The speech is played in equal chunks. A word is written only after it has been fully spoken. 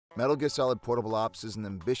Metal Gear Solid Portable Ops is an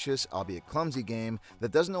ambitious, albeit clumsy game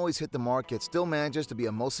that doesn't always hit the mark, yet still manages to be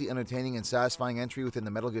a mostly entertaining and satisfying entry within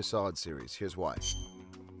the Metal Gear Solid series. Here's why.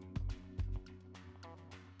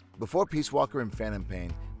 Before Peace Walker and Phantom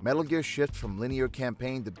Pain, Metal Gear's shift from linear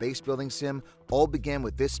campaign to base building sim all began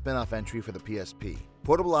with this spin-off entry for the PSP.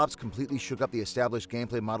 Portable Ops completely shook up the established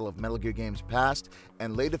gameplay model of Metal Gear games past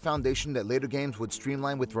and laid a foundation that later games would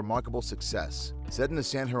streamline with remarkable success. Set in the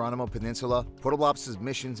San Geronimo Peninsula, Portable Ops'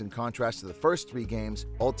 missions, in contrast to the first 3 games,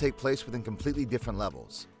 all take place within completely different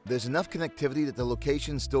levels. There's enough connectivity that the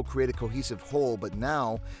locations still create a cohesive whole, but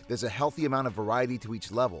now there's a healthy amount of variety to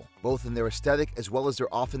each level, both in their aesthetic as well as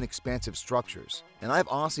their often expansive structures. And I've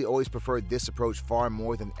honestly always preferred this approach far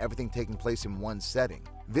more than everything taking place in one setting.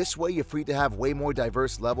 This way you're free to have way more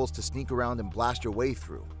diverse levels to sneak around and blast your way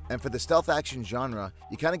through. And for the stealth action genre,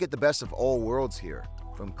 you kinda get the best of all worlds here.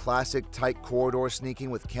 From classic tight corridor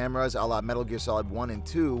sneaking with cameras a la Metal Gear Solid 1 and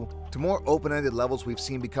 2, to more open-ended levels we've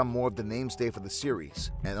seen become more of the mainstay for the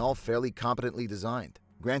series, and all fairly competently designed.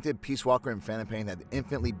 Granted, Peace Walker and Phantom Pain had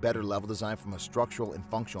infinitely better level design from a structural and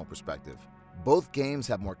functional perspective. Both games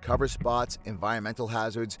have more cover spots, environmental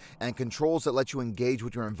hazards, and controls that let you engage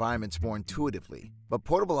with your environments more intuitively. But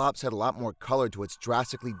Portable Ops had a lot more color to its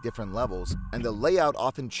drastically different levels, and the layout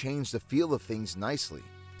often changed the feel of things nicely.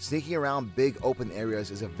 Sneaking around big open areas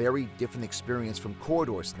is a very different experience from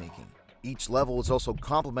corridor sneaking. Each level is also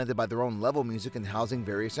complemented by their own level music and housing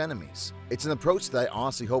various enemies. It's an approach that I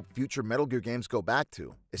honestly hope future Metal Gear games go back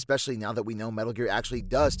to, especially now that we know Metal Gear actually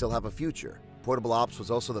does still have a future. Portable Ops was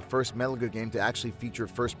also the first Metal Gear game to actually feature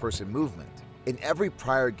first-person movement. In every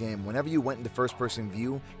prior game, whenever you went into first-person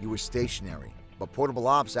view, you were stationary. But Portable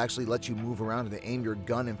Ops actually lets you move around and aim your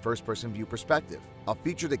gun in first-person view perspective, a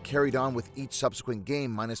feature that carried on with each subsequent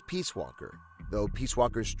game minus Peace Walker, though Peace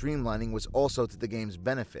Walker's streamlining was also to the game's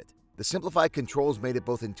benefit. The simplified controls made it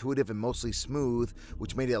both intuitive and mostly smooth,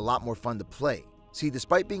 which made it a lot more fun to play. See,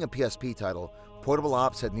 despite being a PSP title, Portable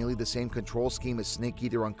Ops had nearly the same control scheme as Snake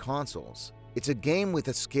Eater on consoles. It's a game with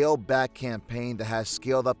a scaled-back campaign that has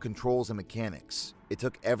scaled-up controls and mechanics. It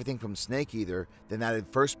took everything from Snake Eater, then added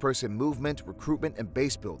first-person movement, recruitment, and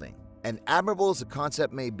base building. And admirable as the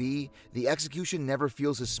concept may be, the execution never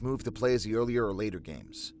feels as smooth to play as the earlier or later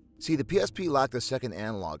games. See, the PSP lacked a second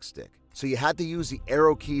analog stick, so you had to use the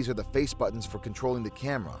arrow keys or the face buttons for controlling the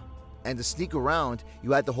camera. And to sneak around,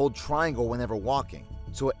 you had to hold triangle whenever walking.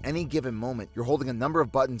 So at any given moment, you're holding a number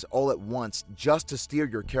of buttons all at once just to steer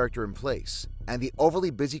your character in place. And the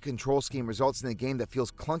overly busy control scheme results in a game that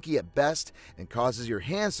feels clunky at best and causes your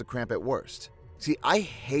hands to cramp at worst. See, I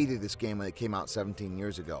hated this game when it came out 17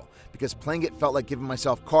 years ago, because playing it felt like giving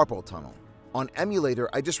myself carpal tunnel. On emulator,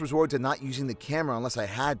 I just resorted to not using the camera unless I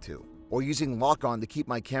had to, or using lock-on to keep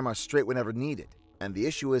my camera straight whenever needed. And the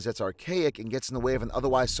issue is it's archaic and gets in the way of an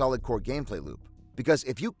otherwise solid core gameplay loop. Because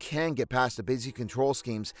if you can get past the busy control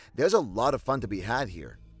schemes, there's a lot of fun to be had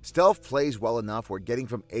here. Stealth plays well enough where getting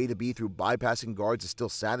from A to B through bypassing guards is still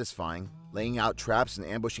satisfying. Laying out traps and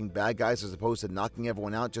ambushing bad guys as opposed to knocking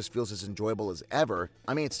everyone out just feels as enjoyable as ever.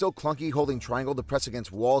 I mean, it's still clunky holding triangle to press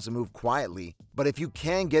against walls and move quietly, but if you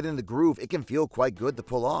can get in the groove, it can feel quite good to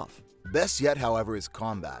pull off. Best yet, however, is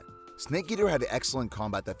combat. Snake Eater had excellent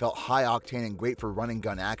combat that felt high-octane and great for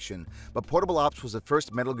run-and-gun action, but Portable Ops was the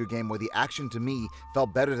first Metal Gear game where the action, to me,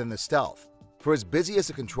 felt better than the stealth. For as busy as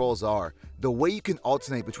the controls are, the way you can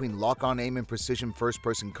alternate between lock-on aim and precision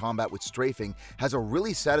first-person combat with strafing has a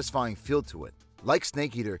really satisfying feel to it. Like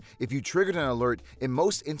Snake Eater, if you triggered an alert, in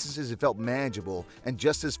most instances it felt manageable and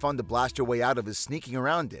just as fun to blast your way out of as sneaking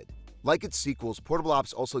around did. Like its sequels, Portable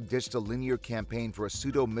Ops also ditched a linear campaign for a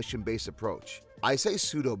pseudo-mission-based approach. I say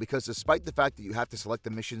pseudo because despite the fact that you have to select the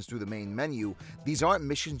missions through the main menu, these aren't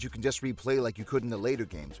missions you can just replay like you could in the later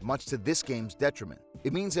games, much to this game's detriment.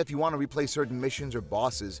 It means that if you want to replay certain missions or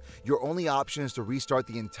bosses, your only option is to restart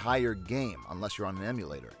the entire game, unless you're on an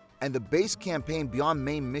emulator. And the base campaign beyond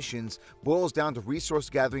main missions boils down to resource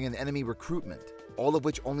gathering and enemy recruitment, all of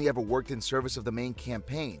which only ever worked in service of the main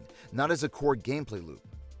campaign, not as a core gameplay loop.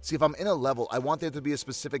 See, if I'm in a level, I want there to be a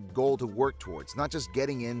specific goal to work towards, not just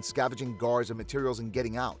getting in, scavenging guards and materials, and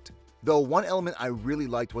getting out. Though one element I really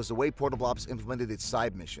liked was the way Portable Ops implemented its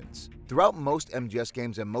side missions. Throughout most MGS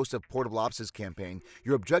games and most of Portable Ops' campaign,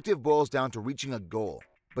 your objective boils down to reaching a goal.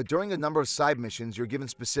 But during a number of side missions, you're given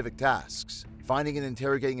specific tasks. Finding and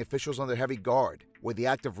interrogating officials under heavy guard, where the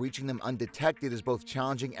act of reaching them undetected is both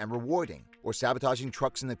challenging and rewarding, or sabotaging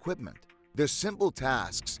trucks and equipment. They're simple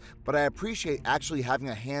tasks, but I appreciate actually having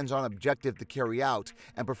a hands-on objective to carry out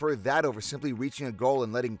and prefer that over simply reaching a goal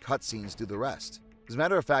and letting cutscenes do the rest. As a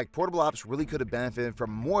matter of fact, Portable Ops really could have benefited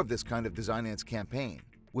from more of this kind of design in its campaign,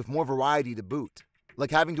 with more variety to boot. like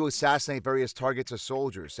having to assassinate various targets or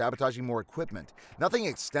soldiers, sabotaging more equipment. Nothing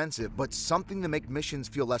extensive, but something to make missions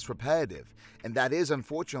feel less repetitive, and that is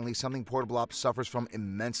unfortunately something Portable Ops suffers from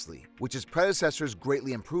immensely, which its predecessors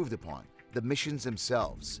greatly improved upon: the missions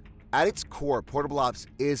themselves. At its core, Portable Ops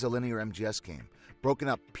is a linear MGS game, broken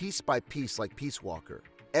up piece by piece like Peace Walker.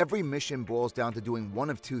 Every mission boils down to doing one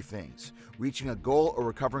of two things: reaching a goal or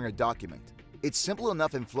recovering a document. It's simple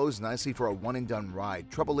enough and flows nicely for a one-and-done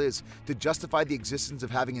ride. Trouble is, to justify the existence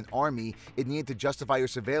of having an army, it needed to justify your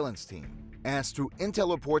surveillance team. And it's through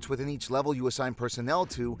intel reports within each level you assign personnel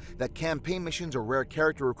to that campaign missions or rare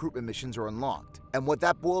character recruitment missions are unlocked. And what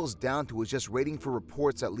that boils down to is just rating for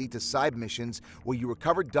reports that lead to side missions where you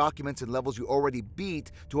recover documents and levels you already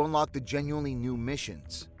beat to unlock the genuinely new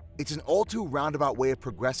missions. It's an all-too roundabout way of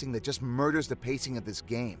progressing that just murders the pacing of this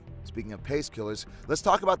game. Speaking of pace killers, let's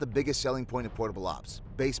talk about the biggest selling point of Portable Ops: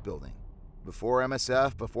 base building. Before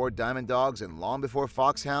MSF, before Diamond Dogs, and long before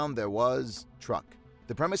Foxhound, there was Truck.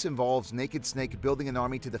 The premise involves Naked Snake building an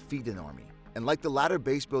army to defeat an army. And like the latter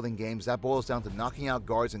base building games, that boils down to knocking out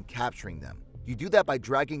guards and capturing them. You do that by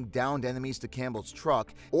dragging downed enemies to Campbell's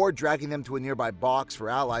truck, or dragging them to a nearby box for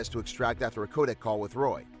allies to extract after a codec call with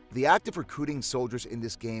Roy. The act of recruiting soldiers in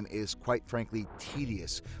this game is, quite frankly,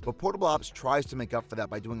 tedious, but Portable Ops tries to make up for that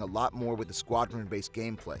by doing a lot more with the Squadron-based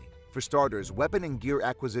gameplay. For starters, weapon and gear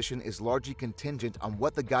acquisition is largely contingent on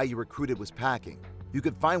what the guy you recruited was packing. You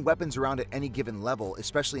can find weapons around at any given level,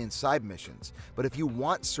 especially in side missions, but if you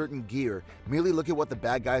want certain gear, merely look at what the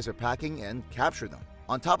bad guys are packing and capture them.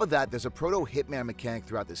 On top of that, there's a proto-hitman mechanic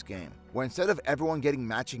throughout this game, where instead of everyone getting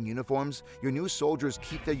matching uniforms, your new soldiers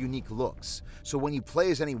keep their unique looks. So when you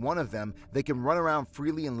play as any one of them, they can run around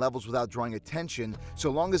freely in levels without drawing attention,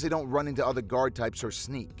 so long as they don't run into other guard types or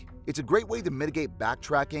sneak. It's a great way to mitigate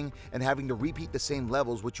backtracking and having to repeat the same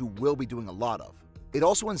levels, which you will be doing a lot of. It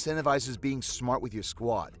also incentivizes being smart with your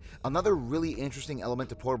squad, another really interesting element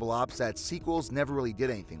to Portable Ops that sequels never really did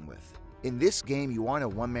anything with. In this game, you aren't a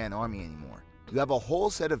one-man army anymore. You have a whole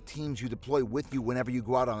set of teams you deploy with you whenever you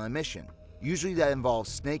go out on a mission. Usually that involves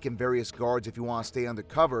Snake and various guards if you want to stay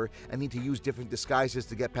undercover and need to use different disguises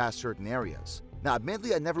to get past certain areas. Now,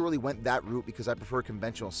 admittedly, I never really went that route because I prefer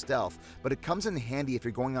conventional stealth, but it comes in handy if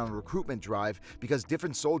you're going on a recruitment drive because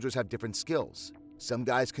different soldiers have different skills. Some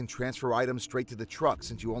guys can transfer items straight to the truck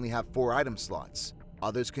since you only have 4 item slots.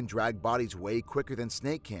 Others can drag bodies way quicker than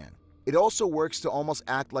Snake can. It also works to almost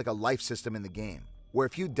act like a life system in the game, where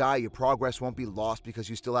if you die, your progress won't be lost because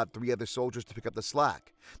you still have 3 other soldiers to pick up the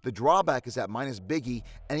slack. The drawback is that minus Biggie,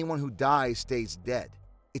 anyone who dies stays dead.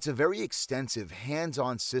 It's a very extensive,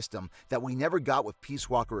 hands-on system that we never got with Peace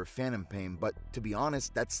Walker or Phantom Pain, but to be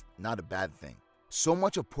honest, that's not a bad thing. So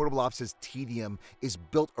much of Portable Ops' tedium is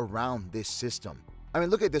built around this system. I mean,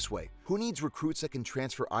 look at it this way. Who needs recruits that can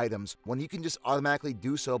transfer items when you can just automatically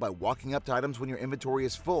do so by walking up to items when your inventory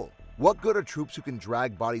is full? What good are troops who can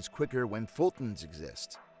drag bodies quicker when Fultons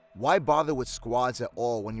exist? Why bother with squads at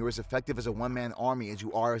all when you're as effective as a one-man army as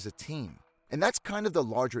you are as a team? And that's kind of the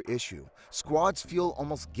larger issue. Squads feel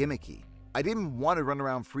almost gimmicky. I didn't want to run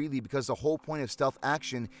around freely because the whole point of stealth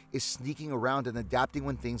action is sneaking around and adapting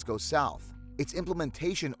when things go south. Its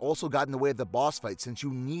implementation also got in the way of the boss fight since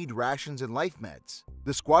you need rations and life meds.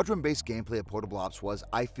 The Squadron-based gameplay of Portable Ops was,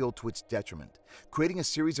 I feel, to its detriment, creating a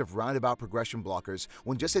series of roundabout progression blockers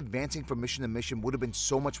when just advancing from mission to mission would have been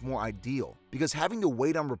so much more ideal, because having to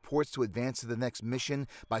wait on reports to advance to the next mission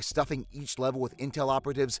by stuffing each level with intel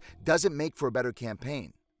operatives doesn't make for a better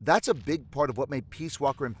campaign. That's a big part of what made Peace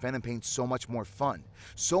Walker and Phantom Pain so much more fun.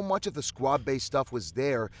 So much of the squad-based stuff was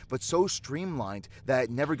there, but so streamlined that it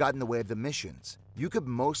never got in the way of the missions. You could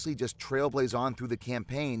mostly just trailblaze on through the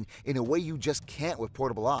campaign in a way you just can't with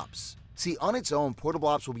Portable Ops. See, on its own, Portable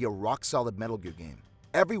Ops will be a rock-solid Metal Gear game.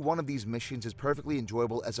 Every one of these missions is perfectly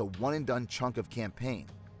enjoyable as a one-and-done chunk of campaign,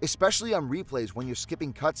 especially on replays when you're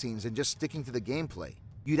skipping cutscenes and just sticking to the gameplay.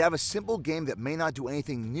 You'd have a simple game that may not do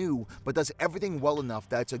anything new, but does everything well enough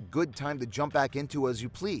that it's a good time to jump back into as you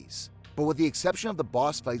please. But with the exception of the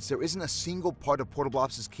boss fights, there isn't a single part of Portable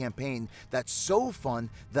Ops' campaign that's so fun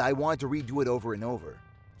that I wanted to redo it over and over.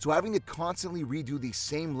 So having to constantly redo these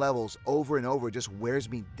same levels over and over just wears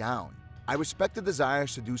me down. I respect the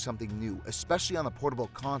desires to do something new, especially on a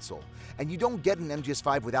portable console, and you don't get an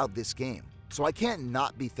MGS5 without this game. So I can't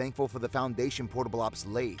not be thankful for the foundation Portable Ops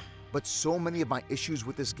laid. But so many of my issues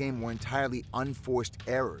with this game were entirely unforced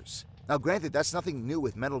errors. Now granted, that's nothing new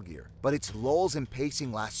with Metal Gear, but its lulls in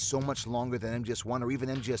pacing last so much longer than MGS1 or even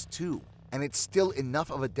MGS2, and it's still enough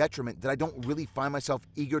of a detriment that I don't really find myself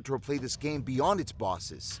eager to replay this game beyond its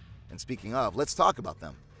bosses. And speaking of, let's talk about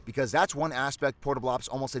them, because that's one aspect Portable Ops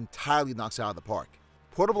almost entirely knocks out of the park.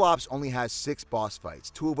 Portable Ops only has 6 boss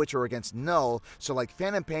fights, 2 of which are against Null, so like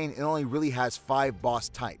Phantom Pain, it only really has 5 boss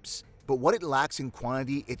types. But what it lacks in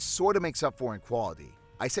quantity, it sorta makes up for in quality.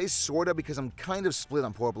 I say sorta because I'm kind of split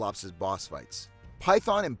on Portable Ops' boss fights.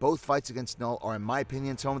 Python in both fights against Null are, in my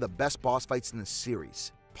opinion, some of the best boss fights in the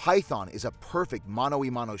series. Python is a perfect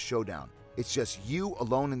mano-a-mano showdown. It's just you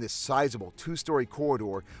alone in this sizable 2-story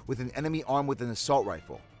corridor with an enemy armed with an assault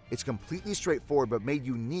rifle. It's completely straightforward but made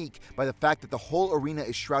unique by the fact that the whole arena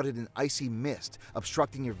is shrouded in icy mist,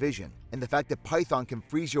 obstructing your vision, and the fact that Python can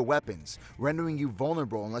freeze your weapons, rendering you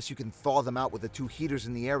vulnerable unless you can thaw them out with the 2 heaters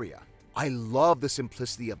in the area. I love the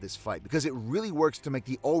simplicity of this fight because it really works to make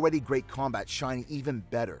the already great combat shine even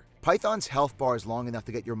better. Python's health bar is long enough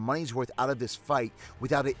to get your money's worth out of this fight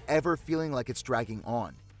without it ever feeling like it's dragging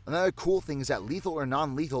on. Another cool thing is that lethal or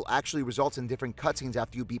non-lethal actually results in different cutscenes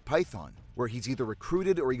after you beat Python, where he's either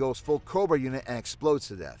recruited or he goes full Cobra unit and explodes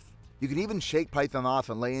to death. You can even shake Python off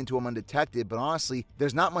and lay into him undetected, but honestly,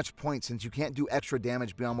 there's not much point since you can't do extra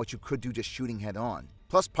damage beyond what you could do just shooting head on.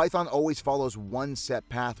 Plus, Python always follows one set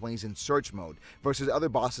path when he's in search mode, versus other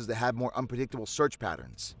bosses that have more unpredictable search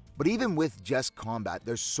patterns. But even with just combat,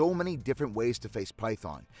 there's so many different ways to face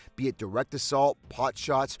Python, be it direct assault, pot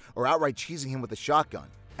shots, or outright cheesing him with a shotgun.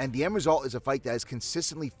 And the end result is a fight that is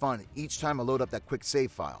consistently fun each time I load up that quick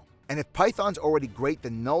save file. And if Python's already great,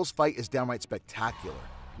 then Null's fight is downright spectacular.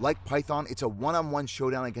 Like Python, it's a one-on-one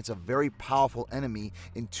showdown against a very powerful enemy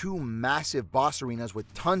in 2 massive boss arenas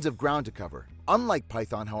with tons of ground to cover. Unlike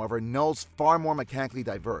Python, however, Null's far more mechanically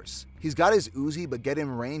diverse. He's got his Uzi, but get in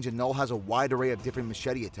range and Null has a wide array of different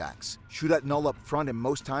machete attacks. Shoot at Null up front and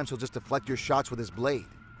most times he'll just deflect your shots with his blade.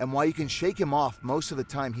 And while you can shake him off, most of the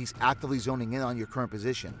time he's actively zoning in on your current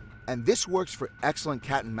position. And this works for excellent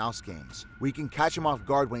cat and mouse games, where you can catch him off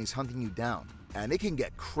guard when he's hunting you down. And it can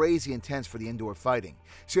get crazy intense for the indoor fighting.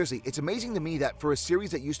 Seriously, it's amazing to me that for a series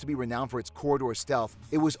that used to be renowned for its corridor stealth,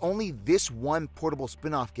 it was only this one portable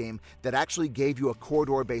spin-off game that actually gave you a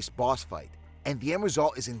corridor-based boss fight. And the end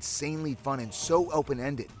result is insanely fun and so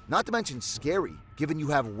open-ended, not to mention scary, given you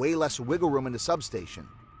have way less wiggle room in the substation.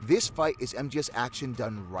 This fight is MGS action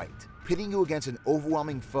done right, pitting you against an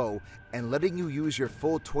overwhelming foe and letting you use your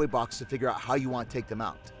full toy box to figure out how you want to take them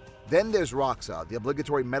out. Then there's RAXA, the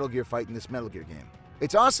obligatory Metal Gear fight in this Metal Gear game.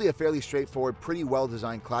 It's honestly a fairly straightforward, pretty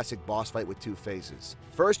well-designed classic boss fight with 2 phases.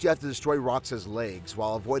 First, you have to destroy RAXA's legs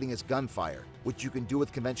while avoiding his gunfire, which you can do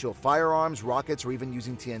with conventional firearms, rockets, or even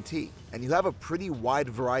using TNT. And you have a pretty wide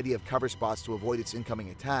variety of cover spots to avoid its incoming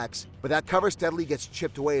attacks, but that cover steadily gets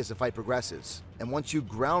chipped away as the fight progresses. And once you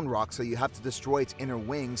ground RAXA, you have to destroy its inner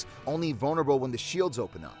wings, only vulnerable when the shields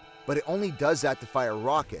open up. But it only does that to fire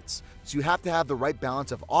rockets, so you have to have the right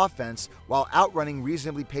balance of offense while outrunning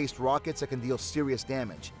reasonably paced rockets that can deal serious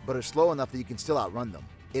damage, but are slow enough that you can still outrun them.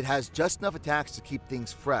 It has just enough attacks to keep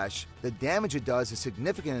things fresh, the damage it does is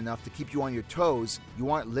significant enough to keep you on your toes,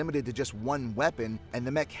 you aren't limited to just one weapon, and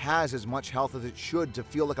the mech has as much health as it should to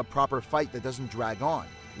feel like a proper fight that doesn't drag on.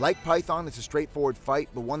 Like Python, it's a straightforward fight,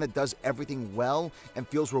 but one that does everything well and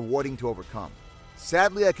feels rewarding to overcome.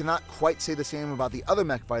 Sadly, I cannot quite say the same about the other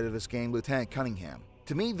mech fighter of this game, Lieutenant Cunningham.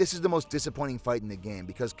 To me, this is the most disappointing fight in the game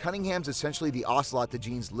because Cunningham's essentially the Ocelot to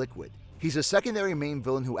Gene's Liquid. He's a secondary main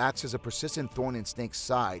villain who acts as a persistent thorn in Snake's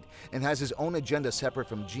side and has his own agenda separate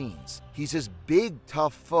from Gene's. He's this big,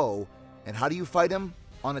 tough foe, and how do you fight him?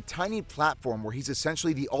 On a tiny platform where he's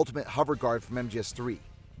essentially the ultimate hover guard from MGS3.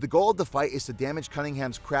 The goal of the fight is to damage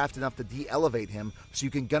Cunningham's craft enough to de-elevate him so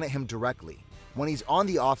you can gun at him directly. When he's on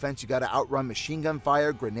the offense, you gotta outrun machine gun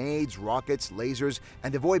fire, grenades, rockets, lasers,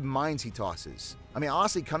 and avoid mines he tosses. I mean,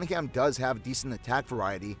 honestly, Cunningham does have decent attack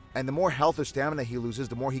variety, and the more health or stamina he loses,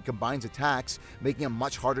 the more he combines attacks, making him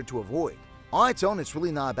much harder to avoid. On its own, it's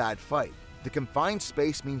really not a bad fight. The confined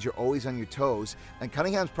space means you're always on your toes, and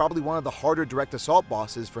Cunningham's probably one of the harder direct assault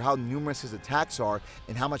bosses for how numerous his attacks are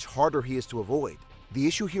and how much harder he is to avoid. The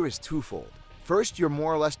issue here is twofold. First, you're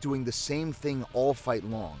more or less doing the same thing all fight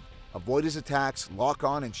long. Avoid his attacks, lock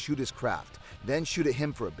on and shoot his craft, then shoot at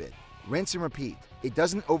him for a bit. Rinse and repeat. It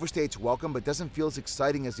doesn't overstay its welcome but doesn't feel as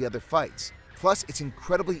exciting as the other fights. Plus, it's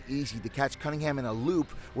incredibly easy to catch Cunningham in a loop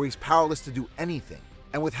where he's powerless to do anything.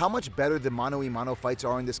 And with how much better the mano-a-mano fights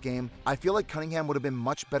are in this game, I feel like Cunningham would have been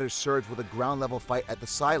much better served with a ground level fight at the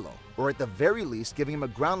silo, or at the very least giving him a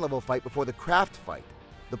ground level fight before the craft fight.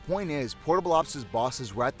 The point is, Portable Ops'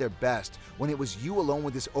 bosses were at their best when it was you alone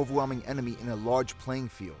with this overwhelming enemy in a large playing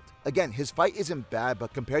field. Again, his fight isn't bad,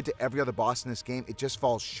 but compared to every other boss in this game, it just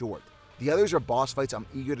falls short. The others are boss fights I'm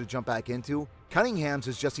eager to jump back into. Cunningham's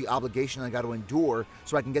is just the obligation I got to endure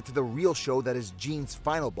so I can get to the real show that is Gene's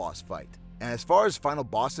final boss fight. And as far as final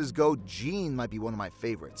bosses go, Gene might be one of my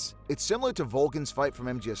favorites. It's similar to Vulcan's fight from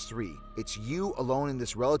MGS3. It's you alone in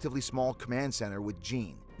this relatively small command center with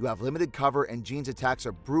Gene. You have limited cover and Gene's attacks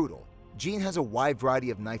are brutal. Gene has a wide variety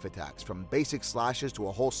of knife attacks, from basic slashes to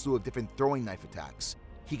a whole slew of different throwing knife attacks.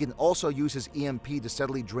 He can also use his EMP to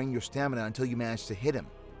steadily drain your stamina until you manage to hit him.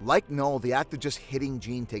 Like Null, the act of just hitting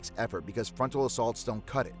Gene takes effort because frontal assaults don't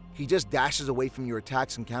cut it. He just dashes away from your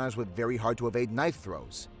attacks and counters with very hard to evade knife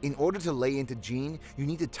throws. In order to lay into Gene, you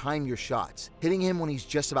need to time your shots, hitting him when he's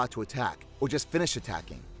just about to attack, or just finish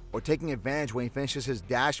attacking, or taking advantage when he finishes his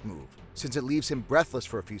dash move, since it leaves him breathless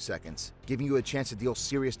for a few seconds, giving you a chance to deal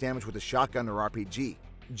serious damage with a shotgun or RPG.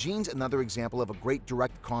 Gene's another example of a great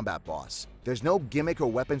direct combat boss. There's no gimmick or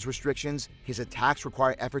weapons restrictions, his attacks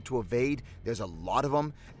require effort to evade, there's a lot of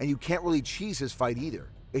them, and you can't really cheese his fight either.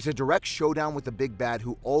 It's a direct showdown with the big bad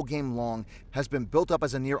who all game long has been built up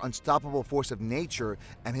as a near unstoppable force of nature,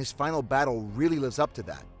 and his final battle really lives up to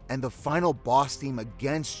that. And the final boss theme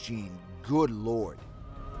against Gene, good lord.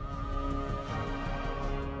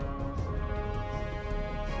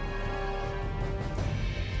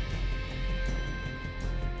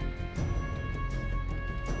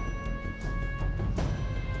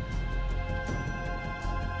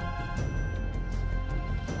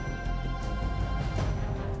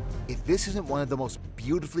 If this isn't one of the most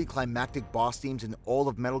beautifully climactic boss themes in all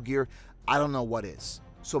of Metal Gear, I don't know what is.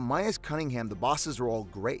 So minus Cunningham, the bosses are all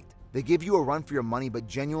great. They give you a run for your money but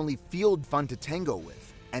genuinely feel fun to tango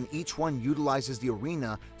with, and each one utilizes the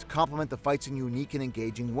arena to complement the fights in unique and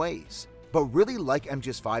engaging ways. But really, like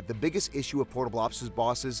MGS5, the biggest issue of Portable Ops'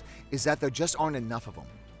 bosses is that there just aren't enough of them.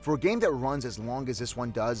 For a game that runs as long as this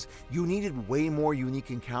one does, you needed way more unique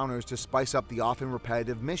encounters to spice up the often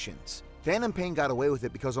repetitive missions. Phantom Pain got away with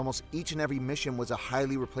it because almost each and every mission was a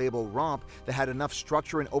highly replayable romp that had enough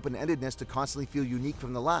structure and open-endedness to constantly feel unique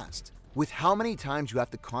from the last. With how many times you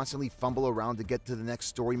have to constantly fumble around to get to the next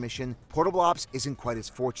story mission, Portable Ops isn't quite as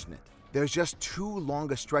fortunate. There's just too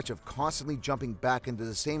long a stretch of constantly jumping back into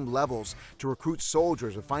the same levels to recruit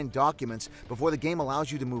soldiers or find documents before the game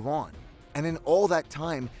allows you to move on. And in all that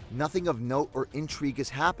time, nothing of note or intrigue is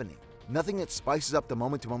happening. Nothing that spices up the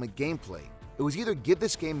moment-to-moment gameplay. It was either give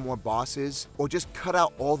this game more bosses, or just cut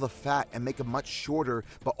out all the fat and make a much shorter,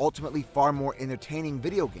 but ultimately far more entertaining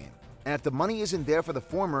video game. And if the money isn't there for the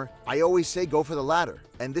former, I always say go for the latter.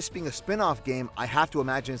 And this being a spin-off game, I have to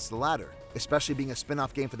imagine it's the latter, especially being a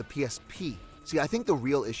spin-off game for the PSP. See, I think the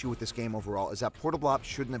real issue with this game overall is that Portable Ops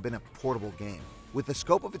shouldn't have been a portable game. With the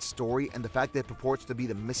scope of its story and the fact that it purports to be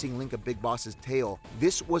the missing link of Big Boss's tale,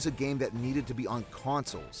 this was a game that needed to be on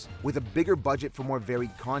consoles, with a bigger budget for more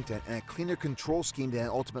varied content and a cleaner control scheme than it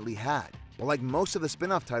ultimately had. But like most of the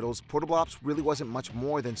spin-off titles, Portable Ops really wasn't much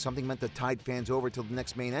more than something meant to tide fans over to the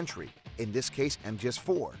next main entry, in this case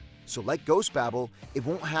MGS4. So like Ghost Babel, it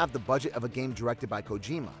won't have the budget of a game directed by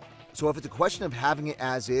Kojima. So if it's a question of having it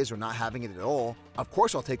as is or not having it at all, of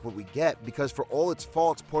course I'll take what we get, because for all its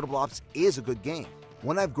faults, Portable Ops is a good game,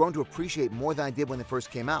 one I've grown to appreciate more than I did when it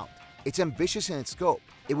first came out. It's ambitious in its scope.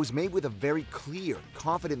 It was made with a very clear,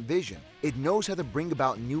 confident vision. It knows how to bring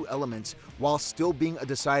about new elements while still being a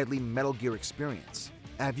decidedly Metal Gear experience.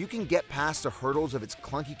 And if you can get past the hurdles of its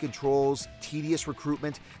clunky controls, tedious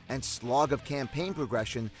recruitment, and slog of campaign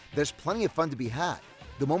progression, there's plenty of fun to be had.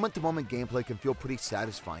 The moment-to-moment gameplay can feel pretty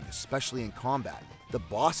satisfying, especially in combat. The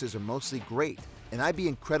bosses are mostly great, and I'd be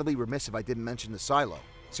incredibly remiss if I didn't mention the silo.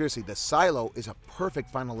 Seriously, the silo is a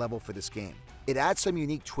perfect final level for this game. It adds some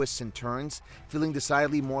unique twists and turns, feeling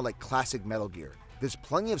decidedly more like classic Metal Gear. There's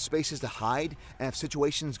plenty of spaces to hide, and if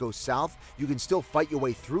situations go south, you can still fight your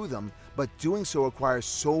way through them, but doing so requires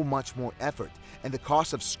so much more effort, and the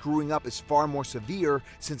cost of screwing up is far more severe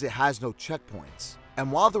since it has no checkpoints. And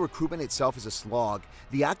while the recruitment itself is a slog,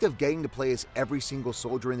 the act of getting to play as every single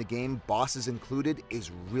soldier in the game, bosses included,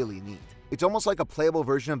 is really neat. It's almost like a playable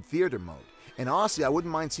version of theater mode, and honestly I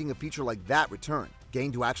wouldn't mind seeing a feature like that return.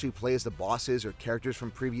 Getting to actually play as the bosses or characters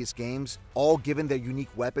from previous games, all given their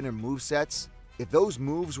unique weapon or movesets. If those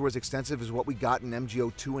moves were as extensive as what we got in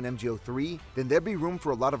MGO2 and MGO3, then there'd be room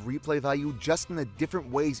for a lot of replay value just in the different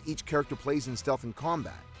ways each character plays in stealth and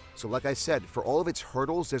combat. So like I said, for all of its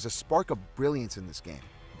hurdles, there's a spark of brilliance in this game.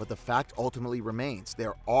 But the fact ultimately remains,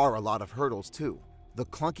 there are a lot of hurdles too. The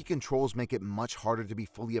clunky controls make it much harder to be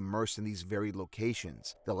fully immersed in these varied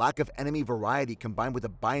locations. The lack of enemy variety combined with the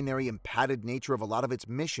binary and padded nature of a lot of its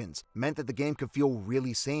missions meant that the game could feel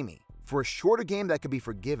really samey. For a shorter game, that could be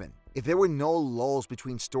forgiven. If there were no lulls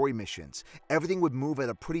between story missions, everything would move at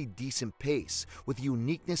a pretty decent pace, with the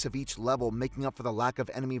uniqueness of each level making up for the lack of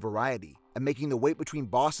enemy variety, and making the wait between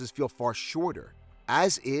bosses feel far shorter.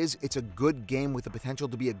 As is, it's a good game with the potential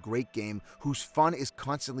to be a great game whose fun is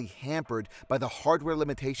constantly hampered by the hardware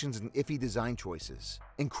limitations and iffy design choices.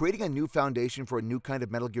 In creating a new foundation for a new kind of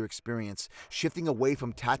Metal Gear experience, shifting away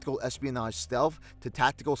from tactical espionage stealth to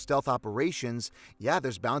tactical stealth operations, yeah,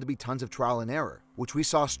 there's bound to be tons of trial and error, which we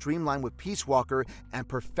saw streamlined with Peace Walker and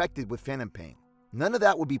perfected with Phantom Pain. None of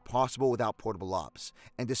that would be possible without Portable Ops,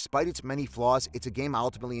 and despite its many flaws, it's a game I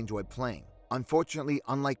ultimately enjoyed playing. Unfortunately,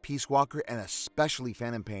 unlike Peace Walker and especially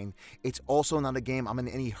Phantom Pain, it's also not a game I'm in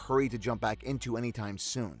any hurry to jump back into anytime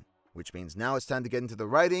soon. Which means now it's time to get into the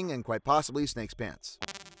writing and quite possibly Snake's pants.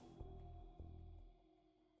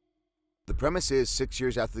 The premise is 6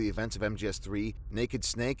 years after the events of MGS3, Naked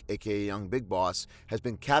Snake, aka Young Big Boss, has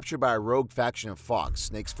been captured by a rogue faction of Fox,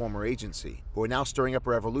 Snake's former agency, who are now stirring up a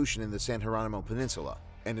revolution in the San Jeronimo Peninsula.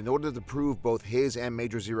 And in order to prove both his and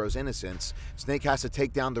Major Zero's innocence, Snake has to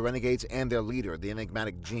take down the renegades and their leader, the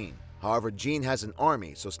enigmatic Gene. However, Gene has an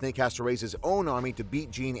army, so Snake has to raise his own army to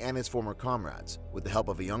beat Gene and his former comrades, with the help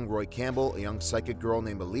of a young Roy Campbell, a young psychic girl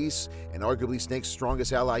named Elisa, and arguably Snake's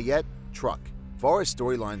strongest ally yet, Truck. As far as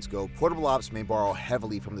storylines go, Portable Ops may borrow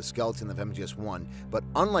heavily from the skeleton of MGS1, but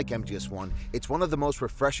unlike MGS1, it's one of the most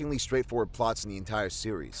refreshingly straightforward plots in the entire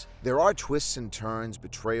series. There are twists and turns,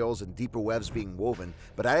 betrayals, and deeper webs being woven,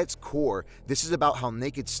 but at its core, this is about how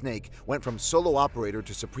Naked Snake went from solo operator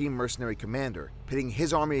to supreme mercenary commander, pitting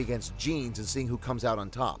his army against Gene's and seeing who comes out on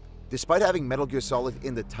top. Despite having Metal Gear Solid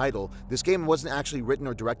in the title, this game wasn't actually written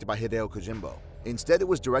or directed by Hideo Kojimbo. Instead, it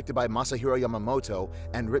was directed by Masahiro Yamamoto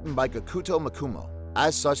and written by Gakuto Makumo.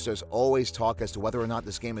 As such, there's always talk as to whether or not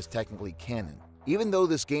this game is technically canon. Even though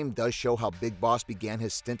this game does show how Big Boss began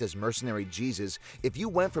his stint as mercenary Jesus, if you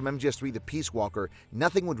went from MGS3 to Peace Walker,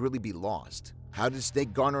 nothing would really be lost. How did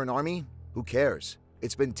Snake garner an army? Who cares?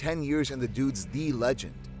 It's been 10 years and the dude's the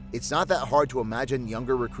legend. It's not that hard to imagine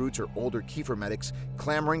younger recruits or older Kiefer medics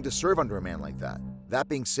clamoring to serve under a man like that. That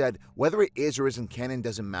being said, whether it is or isn't canon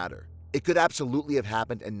doesn't matter. It could absolutely have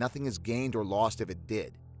happened and nothing is gained or lost if it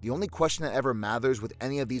did. The only question that ever matters with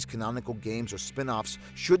any of these canonical games or spin-offs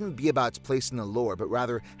shouldn't be about its place in the lore, but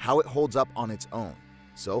rather how it holds up on its own.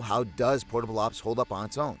 So how does Portable Ops hold up on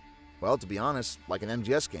its own? Well, to be honest, like an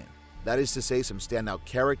MGS game. That is to say, some standout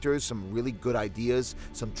characters, some really good ideas,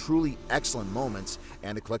 some truly excellent moments,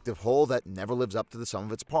 and a collective whole that never lives up to the sum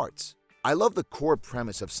of its parts. I love the core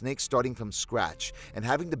premise of Snake starting from scratch and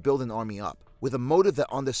having to build an army up, with a motive that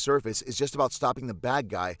on the surface is just about stopping the bad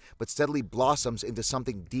guy, but steadily blossoms into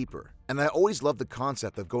something deeper. And I always love the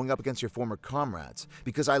concept of going up against your former comrades,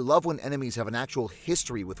 because I love when enemies have an actual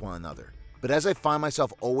history with one another. But as I find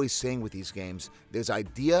myself always saying with these games, there's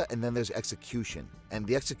idea and then there's execution. And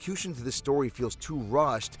the execution to this story feels too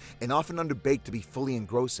rushed and often underbaked to be fully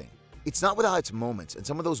engrossing. It's not without its moments, and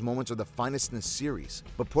some of those moments are the finest in the series,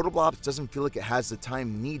 but Portable Ops doesn't feel like it has the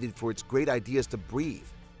time needed for its great ideas to breathe.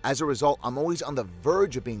 As a result, I'm always on the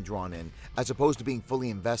verge of being drawn in, as opposed to being fully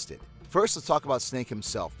invested. First, let's talk about Snake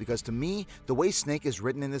himself, because to me, the way Snake is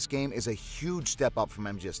written in this game is a huge step up from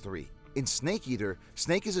MGS3. In Snake Eater,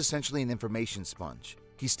 Snake is essentially an information sponge.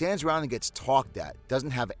 He stands around and gets talked at,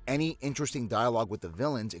 doesn't have any interesting dialogue with the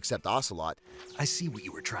villains except Ocelot. I see what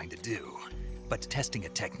you were trying to do, but testing a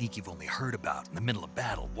technique you've only heard about in the middle of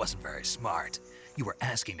battle wasn't very smart. You were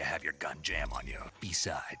asking to have your gun jam on you.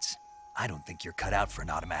 Besides, I don't think you're cut out for an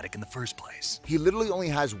automatic in the first place. He literally only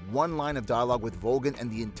has one line of dialogue with Volgan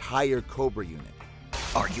and the entire Cobra unit.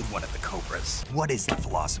 Are you one of the Cobras? What is the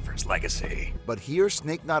Philosopher's legacy? But here,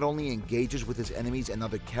 Snake not only engages with his enemies and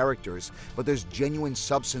other characters, but there's genuine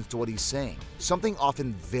substance to what he's saying. Something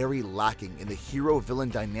often very lacking in the hero-villain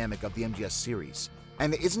dynamic of the MGS series.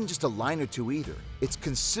 And it isn't just a line or two either. It's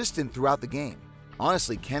consistent throughout the game.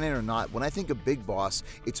 Honestly, canon or not, when I think of Big Boss,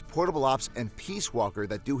 it's Portable Ops and Peace Walker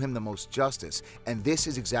that do him the most justice, and this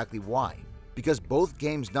is exactly why. Because both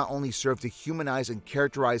games not only serve to humanize and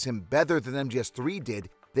characterize him better than MGS3 did,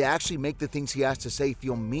 they actually make the things he has to say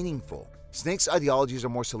feel meaningful. Snake's ideologies are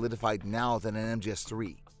more solidified now than in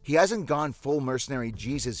MGS3. He hasn't gone full mercenary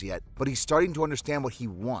Jesus yet, but he's starting to understand what he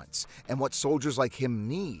wants, and what soldiers like him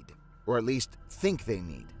need, or at least think they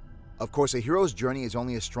need. Of course, a hero's journey is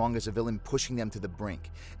only as strong as a villain pushing them to the brink,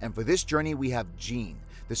 and for this journey we have Gene,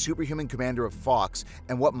 the superhuman commander of Fox,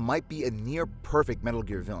 and what might be a near-perfect Metal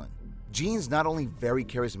Gear villain. Gene's not only very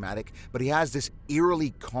charismatic, but he has this eerily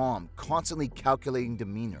calm, constantly calculating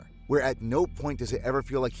demeanor, where at no point does it ever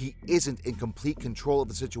feel like he isn't in complete control of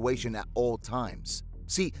the situation at all times.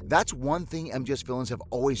 See, that's one thing MGS villains have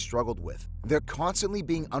always struggled with. They're constantly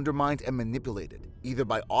being undermined and manipulated, either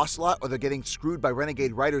by Ocelot or they're getting screwed by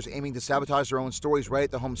renegade writers aiming to sabotage their own stories right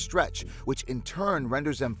at the home stretch, which in turn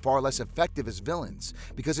renders them far less effective as villains,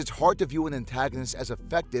 because it's hard to view an antagonist as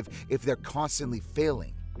effective if they're constantly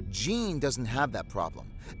failing. Jean doesn't have that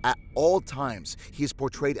problem. At all times, he is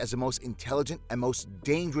portrayed as the most intelligent and most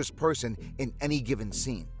dangerous person in any given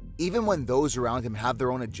scene. Even when those around him have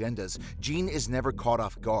their own agendas, Jean is never caught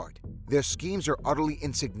off guard. Their schemes are utterly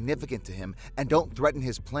insignificant to him and don't threaten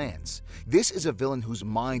his plans. This is a villain whose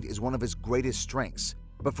mind is one of his greatest strengths.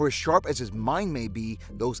 But for as sharp as his mind may be,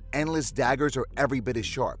 those endless daggers are every bit as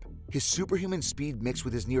sharp. His superhuman speed mixed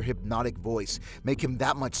with his near-hypnotic voice make him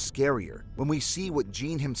that much scarier when we see what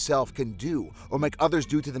Jean himself can do or make others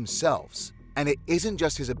do to themselves. And it isn't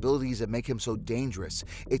just his abilities that make him so dangerous,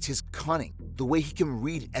 it's his cunning, the way he can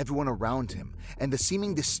read everyone around him, and the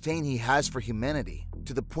seeming disdain he has for humanity,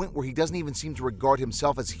 to the point where he doesn't even seem to regard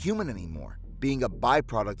himself as human anymore, being a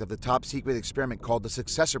byproduct of the top-secret experiment called the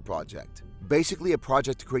Successor Project. Basically a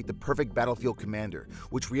project to create the perfect battlefield commander,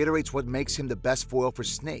 which reiterates what makes him the best foil for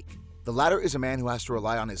Snake. The latter is a man who has to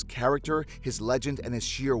rely on his character, his legend, and his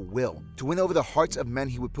sheer will to win over the hearts of men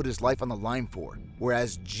he would put his life on the line for,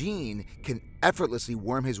 whereas Jean can effortlessly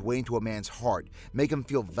worm his way into a man's heart, make him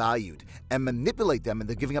feel valued, and manipulate them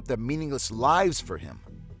into giving up their meaningless lives for him.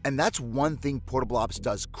 And that's one thing Portable Ops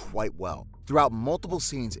does quite well. Throughout multiple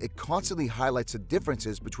scenes, it constantly highlights the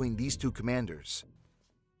differences between these two commanders.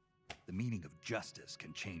 The meaning of justice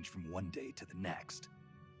can change from one day to the next.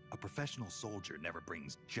 A professional soldier never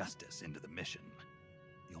brings justice into the mission.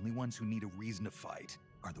 The only ones who need a reason to fight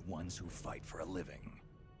are the ones who fight for a living.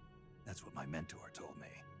 That's what my mentor told me.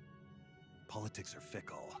 Politics are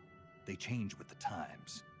fickle. They change with the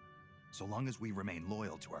times. So long as we remain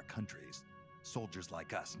loyal to our countries, soldiers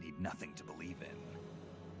like us need nothing to believe in.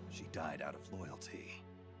 She died out of loyalty.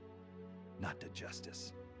 Not to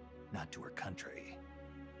justice, not to her country.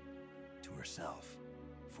 To herself,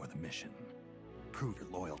 for the mission. Prove your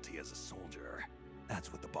loyalty as a soldier.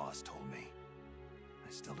 That's what the boss told me.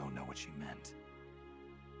 I still don't know what she meant.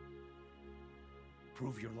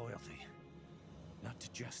 Prove your loyalty. Not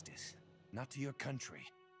to justice, not to your country,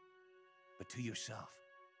 but to yourself.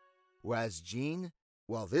 Whereas Jean,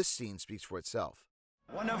 well, this scene speaks for itself.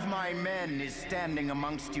 One of my men is standing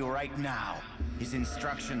amongst you right now. His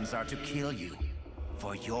instructions are to kill you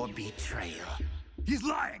for your betrayal. He's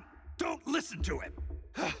lying! Don't listen to him!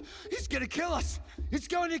 He's gonna kill us! It's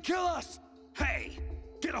going to kill us! Hey!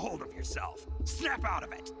 Get a hold of yourself! Snap out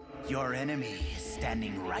of it! Your enemy is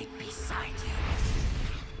standing right beside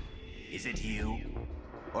you. Is it you?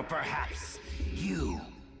 Or perhaps you?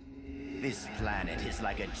 This planet is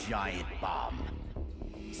like a giant bomb.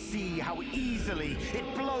 See how easily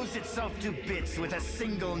it blows itself to bits with a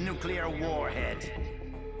single nuclear warhead.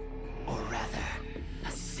 Or rather,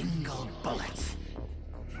 a single bullet.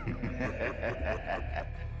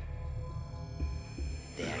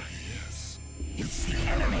 There he is. It's the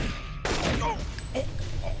enemy.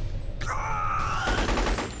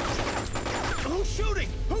 Who's shooting?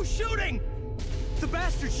 Who's shooting? The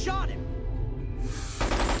bastard shot him!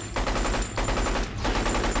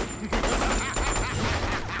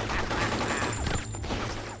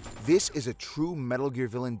 This is a true Metal Gear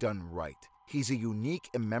villain done right. He's a unique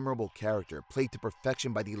and memorable character, played to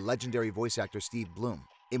perfection by the legendary voice actor Steve Blum,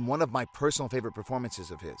 in one of my personal favorite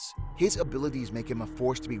performances of his. His abilities make him a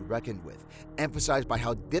force to be reckoned with, emphasized by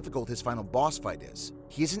how difficult his final boss fight is.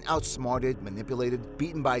 He isn't outsmarted, manipulated,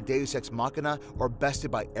 beaten by Deus Ex Machina, or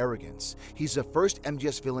bested by arrogance. He's the first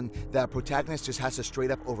MGS villain that a protagonist just has to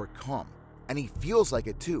straight up overcome. And he feels like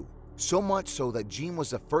it too. So much so that Jean was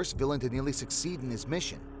the first villain to nearly succeed in his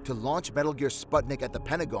mission, to launch Metal Gear Sputnik at the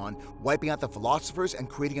Pentagon, wiping out the philosophers and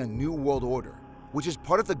creating a new world order. Which is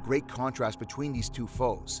part of the great contrast between these two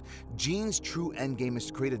foes. Jean's true endgame is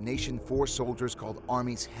to create a nation for soldiers called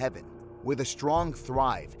Army's Heaven, where the strong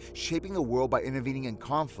thrive, shaping the world by intervening in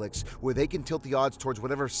conflicts where they can tilt the odds towards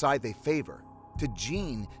whatever side they favor. To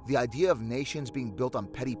Jean, the idea of nations being built on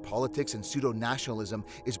petty politics and pseudo-nationalism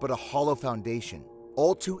is but a hollow foundation,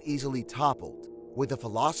 all too easily toppled. With the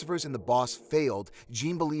philosophers and the boss failed,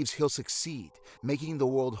 Jean believes he'll succeed, making the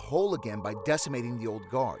world whole again by decimating the old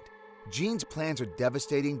guard. Jean's plans are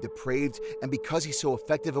devastating, depraved, and because he's so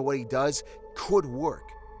effective at what he does, could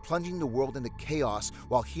work, plunging the world into chaos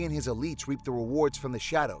while he and his elites reap the rewards from the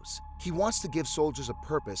shadows. He wants to give soldiers a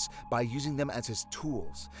purpose by using them as his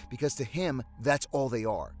tools, because to him, that's all they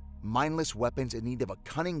are. Mindless weapons in need of a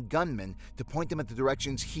cunning gunman to point them in the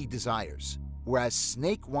directions he desires. Whereas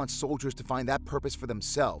Snake wants soldiers to find that purpose for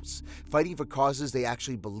themselves, fighting for causes they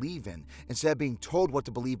actually believe in, instead of being told what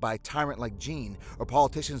to believe by a tyrant like Jean, or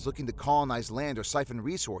politicians looking to colonize land or siphon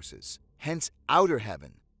resources. Hence Outer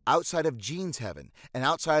Heaven, outside of Jean's heaven, and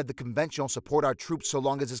outside of the conventional support our troops so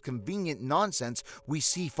long as it's convenient nonsense we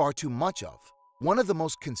see far too much of. One of the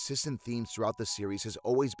most consistent themes throughout the series has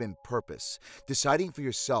always been purpose, deciding for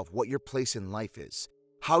yourself what your place in life is,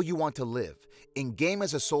 how you want to live, in-game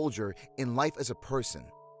as a soldier, in life as a person.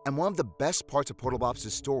 And one of the best parts of Portable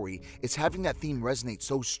Ops' story is having that theme resonate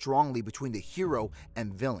so strongly between the hero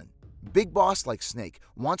and villain. Big Boss, like Snake,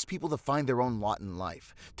 wants people to find their own lot in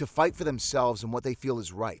life, to fight for themselves and what they feel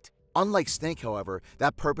is right. Unlike Snake, however,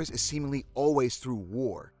 that purpose is seemingly always through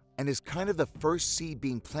war, and is kind of the first seed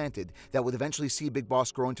being planted that would eventually see Big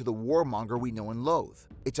Boss grow into the warmonger we know and loathe.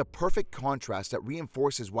 It's a perfect contrast that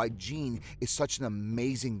reinforces why Jean is such an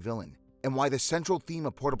amazing villain, and why the central theme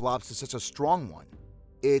of Portable Ops is such a strong one.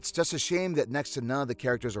 It's just a shame that next to none of the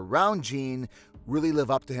characters around Jean really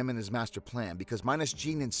live up to him and his master plan, because minus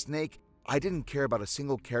Jean and Snake, I didn't care about a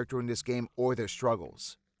single character in this game or their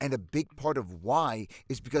struggles. And a big part of why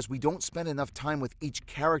is because we don't spend enough time with each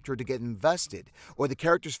character to get invested, or the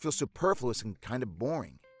characters feel superfluous and kind of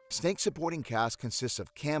boring. Snake's supporting cast consists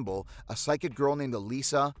of Campbell, a psychic girl named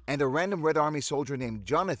Elisa, and a random Red Army soldier named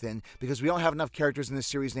Jonathan, because we don't have enough characters in this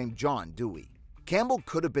series named John, do we? Campbell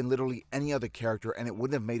could have been literally any other character and it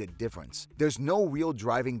wouldn't have made a difference. There's no real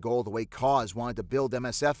driving goal the way Cause wanted to build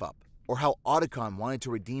MSF up, or how Otacon wanted to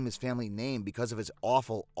redeem his family name because of his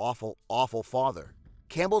awful, awful, awful father.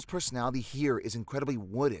 Campbell's personality here is incredibly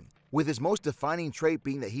wooden, with his most defining trait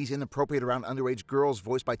being that he's inappropriate around underage girls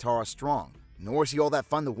voiced by Tara Strong. Nor is he all that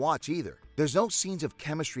fun to watch either. There's no scenes of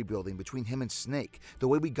chemistry building between him and Snake, the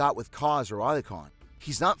way we got with Cause or Otacon.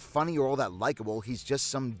 He's not funny or all that likable, he's just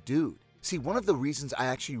some dude. See, one of the reasons I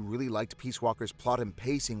actually really liked Peace Walker's plot and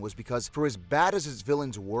pacing was because, for as bad as its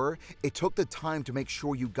villains were, it took the time to make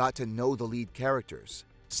sure you got to know the lead characters.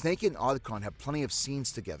 Snake and Otacon have plenty of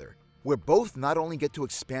scenes together, where both not only get to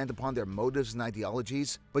expand upon their motives and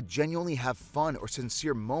ideologies, but genuinely have fun or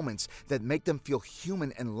sincere moments that make them feel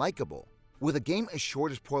human and likable. With a game as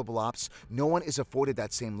short as Portable Ops, no one is afforded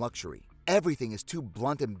that same luxury. Everything is too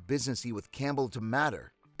blunt and businessy with Campbell to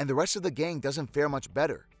matter, and the rest of the gang doesn't fare much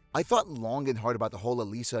better. I thought long and hard about the whole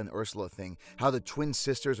Elisa and Ursula thing, how the twin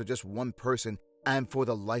sisters are just one person, and for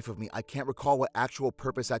the life of me, I can't recall what actual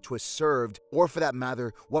purpose that twist served, or for that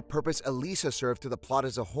matter, what purpose Elisa served to the plot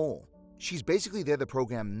as a whole. She's basically there to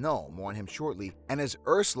program Null, more on him shortly, and as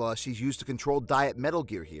Ursula, she's used to control Diet Metal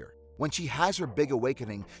Gear here. When she has her big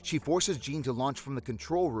awakening, she forces Jean to launch from the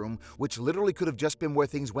control room, which literally could have just been where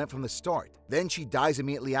things went from the start. Then she dies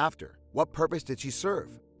immediately after. What purpose did she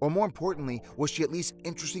serve? Or more importantly, was she at least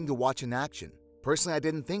interesting to watch in action? Personally, I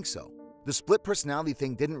didn't think so. The split personality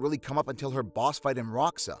thing didn't really come up until her boss fight in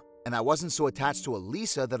RAXA, and I wasn't so attached to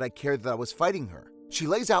Elisa that I cared that I was fighting her. She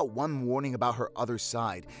lays out one warning about her other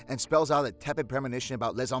side, and spells out a tepid premonition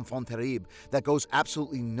about les enfants terribles that goes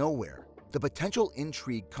absolutely nowhere. The potential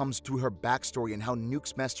intrigue comes through her backstory and how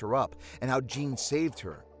Nukes messed her up, and how Jean saved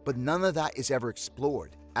her, but none of that is ever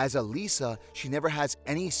explored. As Elisa, she never has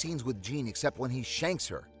any scenes with Jean except when he shanks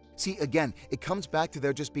her. See, again, it comes back to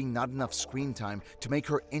there just being not enough screen time to make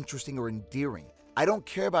her interesting or endearing. I don't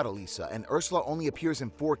care about Elisa, and Ursula only appears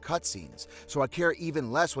in 4 cutscenes, so I care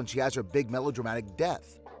even less when she has her big melodramatic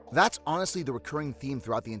death. That's honestly the recurring theme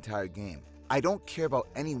throughout the entire game. I don't care about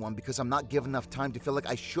anyone because I'm not given enough time to feel like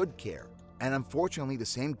I should care. And unfortunately, the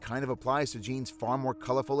same kind of applies to Jean's far more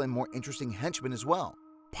colorful and more interesting henchmen as well.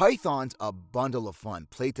 Python's a bundle of fun,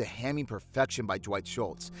 played to hammy perfection by Dwight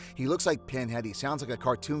Schultz. He looks like Pinhead, he sounds like a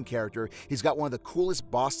cartoon character, he's got one of the coolest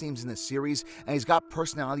boss themes in the series, and he's got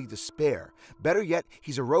personality to spare. Better yet,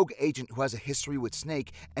 he's a rogue agent who has a history with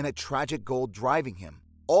Snake and a tragic goal driving him.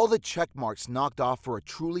 All the check marks knocked off for a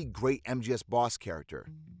truly great MGS boss character.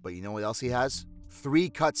 But you know what else he has? 3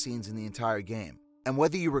 cutscenes in the entire game. And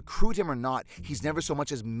whether you recruit him or not, he's never so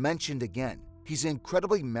much as mentioned again. He's an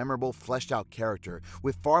incredibly memorable, fleshed-out character,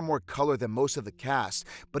 with far more color than most of the cast,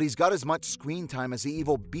 but he's got as much screen time as the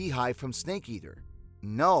evil Beehive from Snake Eater.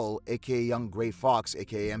 Null, aka Young Grey Fox,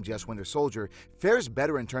 aka MGS Winter Soldier, fares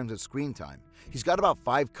better in terms of screen time. He's got about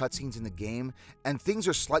 5 cutscenes in the game, and things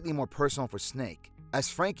are slightly more personal for Snake. As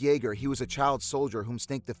Frank Jaeger, he was a child soldier whom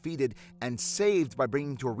Snake defeated and saved by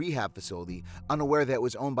bringing to a rehab facility, unaware that it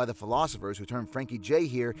was owned by the philosophers who turned Frankie J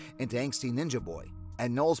here into angsty ninja boy.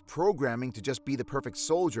 And Null's programming to just be the perfect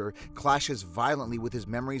soldier clashes violently with his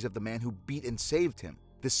memories of the man who beat and saved him,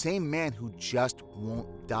 the same man who just won't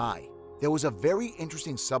die. There was a very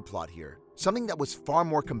interesting subplot here, something that was far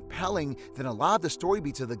more compelling than a lot of the story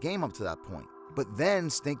beats of the game up to that point. But then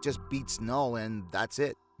Snake just beats Null and that's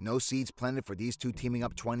it. No seeds planted for these two teaming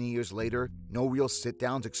up 20 years later, no real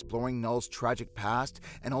sit-downs exploring Null's tragic past,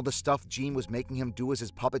 and all the stuff Gene was making him do as his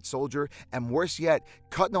puppet soldier, and worse yet,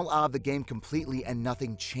 cut Null out of the game completely and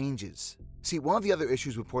nothing changes. See, one of the other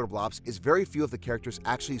issues with Portable Ops is very few of the characters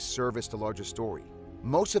actually service the larger story.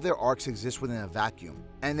 Most of their arcs exist within a vacuum,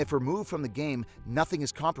 and if removed from the game, nothing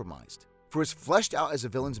is compromised. For as fleshed out as the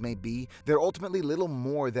villains may be, they're ultimately little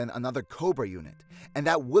more than another Cobra unit, and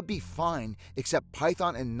that would be fine, except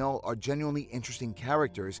Python and Null are genuinely interesting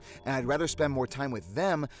characters, and I'd rather spend more time with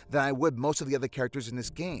them than I would most of the other characters in this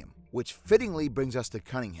game, which fittingly brings us to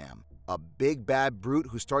Cunningham, a big bad brute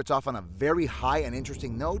who starts off on a very high and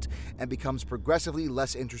interesting note and becomes progressively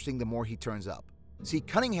less interesting the more he turns up. See,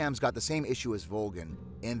 Cunningham's got the same issue as Volgan,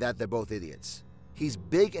 in that they're both idiots. He's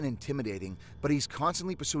big and intimidating, but he's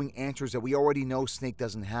constantly pursuing answers that we already know Snake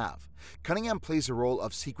doesn't have. Cunningham plays the role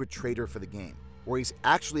of secret traitor for the game, where he's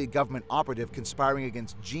actually a government operative conspiring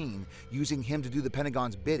against Gene, using him to do the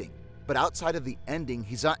Pentagon's bidding. But outside of the ending,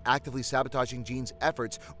 he's not actively sabotaging Gene's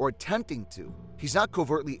efforts or attempting to. He's not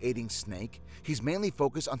covertly aiding Snake. He's mainly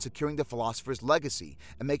focused on securing the Philosopher's legacy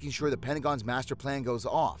and making sure the Pentagon's master plan goes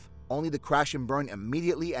off, only to crash and burn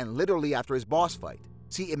immediately and literally after his boss fight.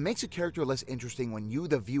 See, it makes a character less interesting when you,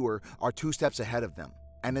 the viewer, are 2 steps ahead of them,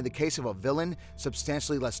 and in the case of a villain,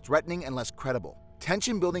 substantially less threatening and less credible.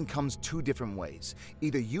 Tension building comes 2 different ways.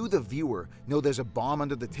 Either you, the viewer, know there's a bomb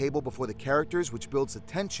under the table before the characters, which builds the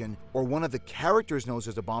tension, or one of the characters knows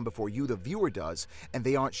there's a bomb before you, the viewer, does, and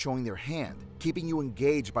they aren't showing their hand, keeping you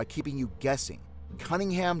engaged by keeping you guessing.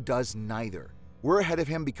 Cunningham does neither. We're ahead of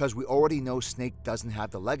him because we already know Snake doesn't have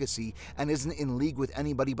the legacy and isn't in league with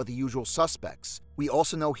anybody but the usual suspects. We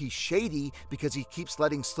also know he's shady because he keeps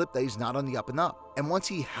letting slip that he's not on the up and up. And once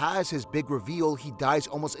he has his big reveal, he dies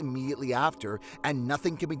almost immediately after, and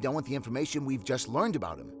nothing can be done with the information we've just learned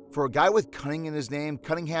about him. For a guy with cunning in his name,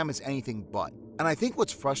 Cunningham is anything but. And I think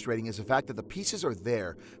what's frustrating is the fact that the pieces are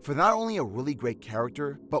there for not only a really great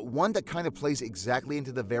character, but one that kind of plays exactly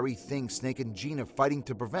into the very thing Snake and Gene are fighting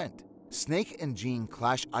to prevent. Snake and Gene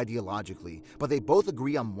clash ideologically, but they both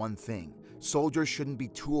agree on one thing. Soldiers shouldn't be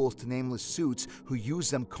tools to nameless suits who use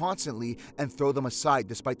them constantly and throw them aside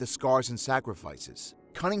despite the scars and sacrifices.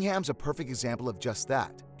 Cunningham's a perfect example of just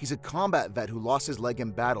that. He's a combat vet who lost his leg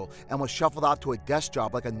in battle and was shuffled off to a desk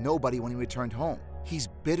job like a nobody when he returned home. He's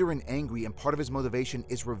bitter and angry, and part of his motivation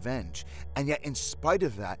is revenge. And yet, in spite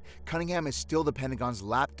of that, Cunningham is still the Pentagon's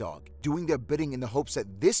lapdog, doing their bidding in the hopes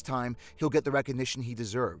that this time he'll get the recognition he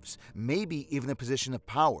deserves, maybe even a position of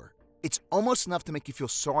power. It's almost enough to make you feel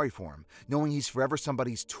sorry for him, knowing he's forever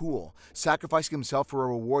somebody's tool, sacrificing himself for a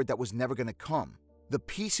reward that was never going to come. The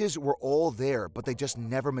pieces were all there, but they just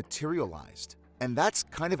never materialized. And that's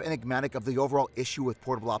kind of enigmatic of the overall issue with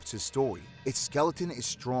Portable Ops' story. Its skeleton is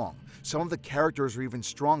strong, some of the characters are even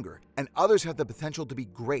stronger, and others have the potential to be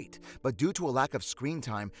great, but due to a lack of screen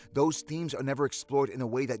time, those themes are never explored in a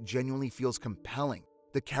way that genuinely feels compelling.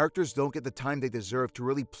 The characters don't get the time they deserve to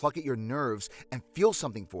really pluck at your nerves and feel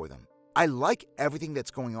something for them. I like everything that's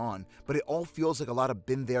going on, but it all feels like a lot of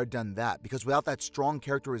been there, done that, because without that strong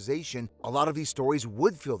characterization, a lot of these stories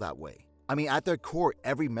would feel that way. I mean, at their core,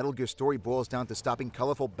 every Metal Gear story boils down to stopping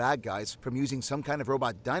colorful bad guys from using some kind of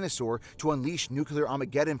robot dinosaur to unleash nuclear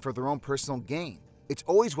Armageddon for their own personal gain. It's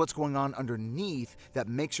always what's going on underneath that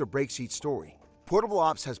makes or breaks each story. Portable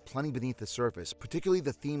Ops has plenty beneath the surface, particularly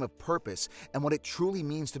the theme of purpose and what it truly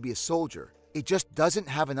means to be a soldier. It just doesn't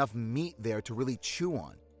have enough meat there to really chew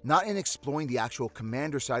on. Not in exploring the actual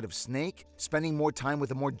commander side of Snake, spending more time with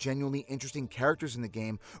the more genuinely interesting characters in the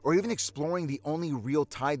game, or even exploring the only real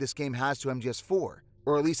tie this game has to MGS4,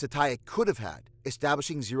 or at least a tie it could have had,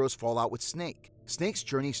 establishing Zero's fallout with Snake. Snake's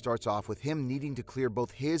journey starts off with him needing to clear both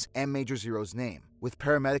his and Major Zero's name, with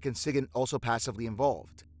Paramedic and Sigan also passively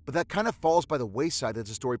involved. But that kind of falls by the wayside as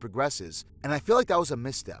the story progresses, and I feel like that was a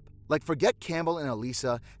misstep. Like, forget Campbell and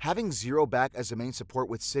Elisa, having Zero back as the main support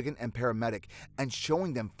with Sigan and Paramedic, and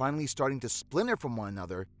showing them finally starting to splinter from one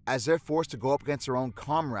another as they're forced to go up against their own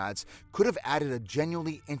comrades could have added a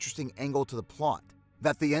genuinely interesting angle to the plot.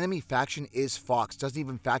 That the enemy faction is Fox doesn't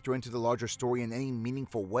even factor into the larger story in any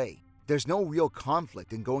meaningful way. There's no real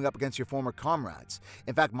conflict in going up against your former comrades.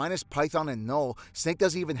 In fact, minus Python and Null, Snake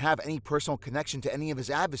doesn't even have any personal connection to any of his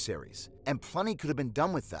adversaries. And plenty could have been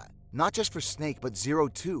done with that. Not just for Snake, but Zero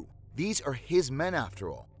too. These are his men after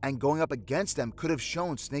all, and going up against them could have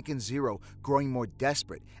shown Snake and Zero growing more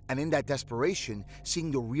desperate, and in that desperation, seeing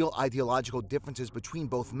the real ideological differences between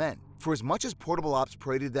both men. For as much as Portable Ops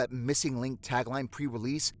paraded that missing link tagline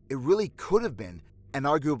pre-release, it really could have been, and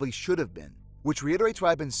arguably should have been. Which reiterates what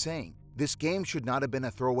I've been saying, this game should not have been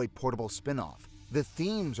a throwaway portable spin-off. The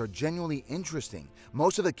themes are genuinely interesting,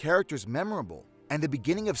 most of the characters memorable, and the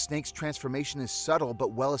beginning of Snake's transformation is subtle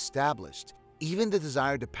but well established. Even the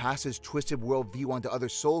desire to pass his twisted worldview onto other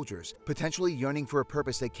soldiers, potentially yearning for a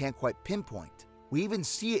purpose they can't quite pinpoint. We even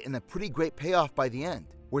see it in a pretty great payoff by the end,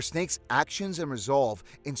 where Snake's actions and resolve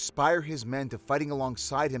inspire his men to fighting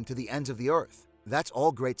alongside him to the ends of the earth. That's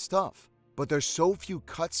all great stuff. But there's so few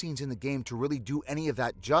cutscenes in the game to really do any of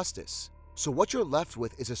that justice. So what you're left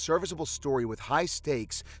with is a serviceable story with high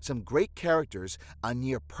stakes, some great characters, a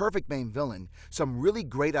near perfect main villain, some really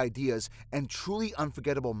great ideas, and truly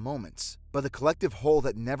unforgettable moments. But the collective whole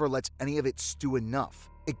that never lets any of it stew enough.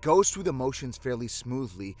 It goes through the motions fairly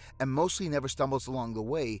smoothly and mostly never stumbles along the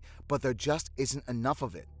way, but there just isn't enough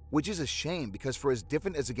of it. Which is a shame because for as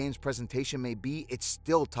different as the game's presentation may be, it's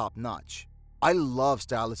still top-notch. I love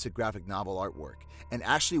stylistic graphic novel artwork, and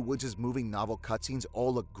Ashley Woods' moving novel cutscenes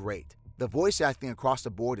all look great. The voice acting across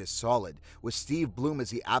the board is solid, with Steve Bloom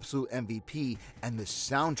as the absolute MVP, and the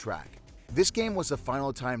soundtrack. This game was the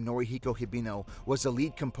final time Norihiko Hibino was the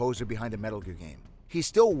lead composer behind a Metal Gear game. He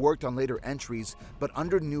still worked on later entries, but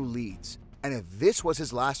under new leads. And if this was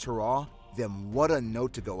his last hurrah, then what a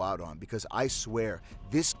note to go out on, because I swear,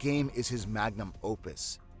 this game is his magnum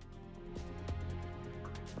opus.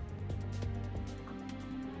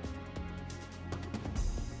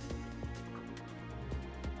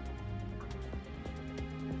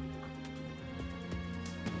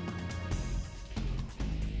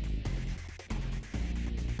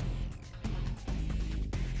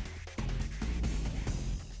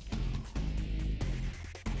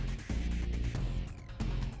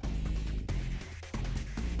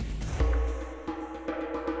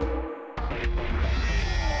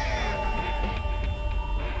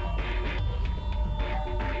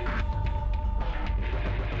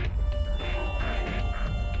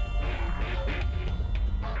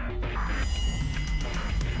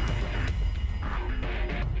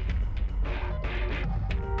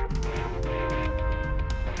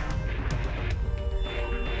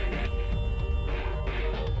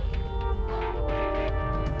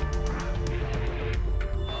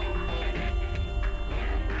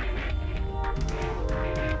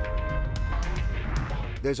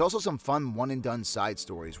 There's also some fun one-and-done side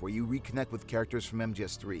stories where you reconnect with characters from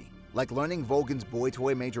MGS3, like learning Volgan's boy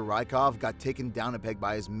toy Major Rykov got taken down a peg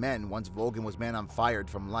by his men once Volgan was man-on-fired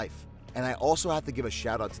from life. And I also have to give a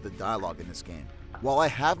shout out to the dialogue in this game. While I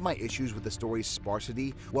have my issues with the story's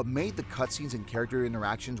sparsity, what made the cutscenes and character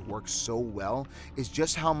interactions work so well is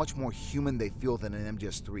just how much more human they feel than in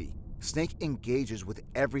MGS3. Snake engages with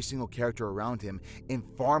every single character around him in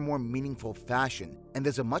far more meaningful fashion, and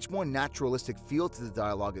there's a much more naturalistic feel to the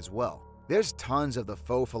dialogue as well. There's tons of the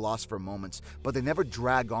faux philosopher moments, but they never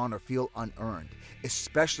drag on or feel unearned,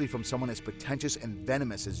 especially from someone as pretentious and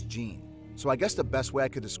venomous as Gene. So I guess the best way I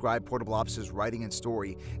could describe Portable Ops' writing and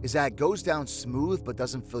story is that it goes down smooth but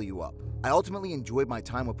doesn't fill you up. I ultimately enjoyed my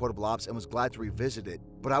time with Portable Ops and was glad to revisit it,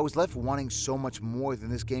 but I was left wanting so much more than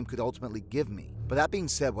this game could ultimately give me. But that being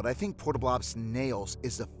said, what I think Portable Ops nails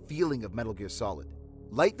is the feeling of Metal Gear Solid.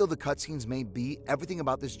 Light though the cutscenes may be, everything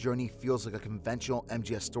about this journey feels like a conventional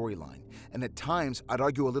MGS storyline, and at times I'd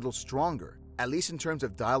argue a little stronger, at least in terms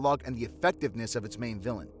of dialogue and the effectiveness of its main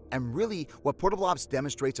villain. And really, what Portable Ops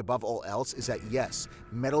demonstrates above all else is that yes,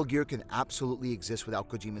 Metal Gear can absolutely exist without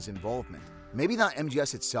Kojima's involvement. Maybe not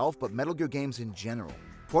MGS itself, but Metal Gear games in general.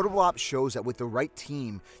 Portable Ops shows that with the right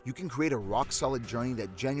team, you can create a rock-solid journey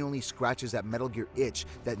that genuinely scratches that Metal Gear itch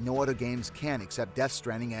that no other games can except Death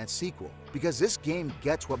Stranding and its sequel. Because this game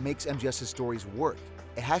gets what makes MGS's stories work.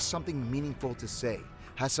 It has something meaningful to say,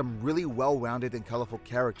 has some really well-rounded and colorful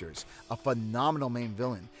characters, a phenomenal main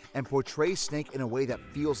villain, and portrays Snake in a way that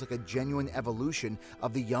feels like a genuine evolution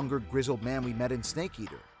of the younger, grizzled man we met in Snake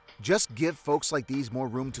Eater. Just give folks like these more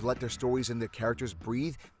room to let their stories and their characters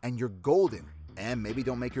breathe, and you're golden. And maybe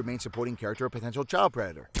don't make your main supporting character a potential child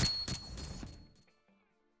predator.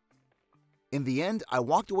 In the end, I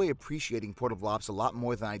walked away appreciating Portable Ops a lot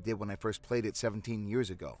more than I did when I first played it 17 years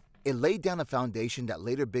ago. It laid down a foundation that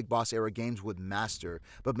later Big Boss era games would master,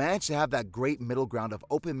 but managed to have that great middle ground of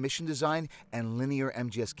open mission design and linear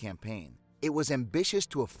MGS campaign. It was ambitious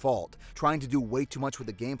to a fault, trying to do way too much with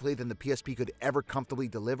the gameplay than the PSP could ever comfortably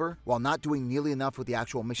deliver, while not doing nearly enough with the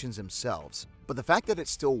actual missions themselves. But the fact that it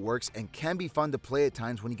still works and can be fun to play at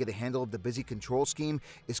times when you get a handle of the busy control scheme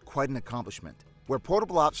is quite an accomplishment. Where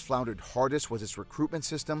Portable Ops floundered hardest was its recruitment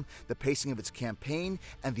system, the pacing of its campaign,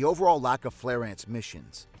 and the overall lack of flair in its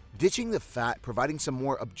missions. Ditching the fat, providing some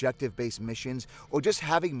more objective-based missions, or just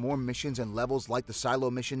having more missions and levels like the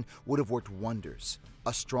silo mission would have worked wonders.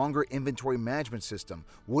 A stronger inventory management system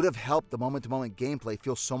would have helped the moment-to-moment gameplay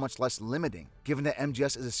feel so much less limiting, given that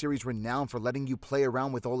MGS is a series renowned for letting you play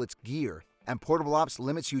around with all its gear, and Portable Ops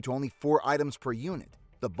limits you to only 4 items per unit.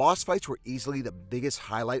 The boss fights were easily the biggest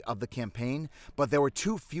highlight of the campaign, but there were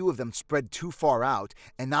too few of them spread too far out,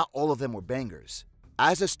 and not all of them were bangers.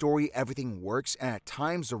 As a story, everything works, and at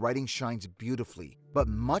times the writing shines beautifully. But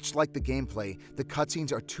much like the gameplay, the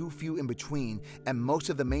cutscenes are too few in between, and most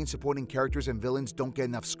of the main supporting characters and villains don't get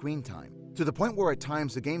enough screen time. To the point where at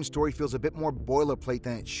times the game's story feels a bit more boilerplate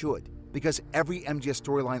than it should, because every MGS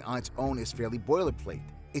storyline on its own is fairly boilerplate.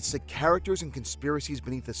 It's the characters and conspiracies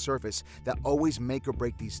beneath the surface that always make or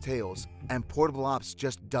break these tales, and Portable Ops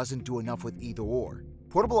just doesn't do enough with either or.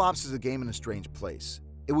 Portable Ops is a game in a strange place.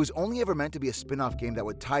 It was only ever meant to be a spin-off game that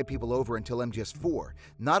would tide people over until MGS4,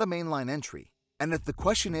 not a mainline entry. And if the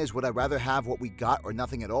question is, would I rather have what we got or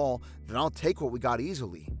nothing at all, then I'll take what we got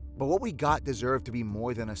easily. But what we got deserved to be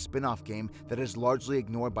more than a spin-off game that is largely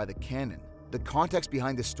ignored by the canon. The context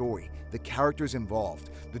behind the story, the characters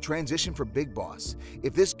involved, the transition for Big Boss.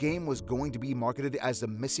 If this game was going to be marketed as the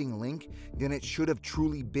missing link, then it should have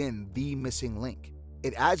truly been the missing link.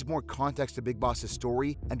 It adds more context to Big Boss's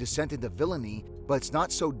story and descent into villainy, but it's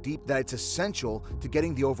not so deep that it's essential to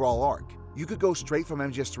getting the overall arc. You could go straight from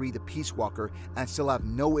MGS3 to Peace Walker and still have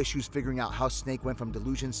no issues figuring out how Snake went from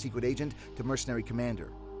Delusion's secret agent to mercenary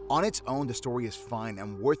commander. On its own, the story is fine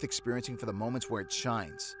and worth experiencing for the moments where it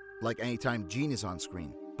shines, like anytime Jean is on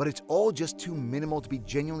screen. But it's all just too minimal to be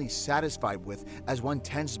genuinely satisfied with, as one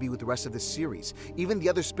tends to be with the rest of this series, even the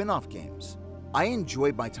other spin-off games. I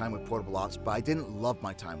enjoyed my time with Portable Ops, but I didn't love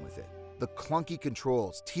my time with it. The clunky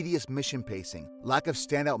controls, tedious mission pacing, lack of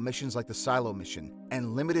standout missions like the silo mission,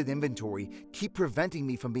 and limited inventory keep preventing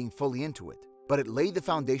me from being fully into it. But it laid the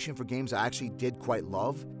foundation for games I actually did quite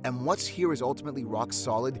love, and what's here is ultimately rock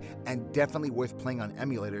solid and definitely worth playing on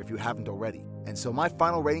emulator if you haven't already. And so my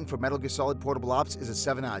final rating for Metal Gear Solid Portable Ops is a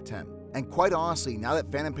 7 out of 10. And quite honestly, now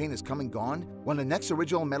that Phantom Pain has come and gone, when the next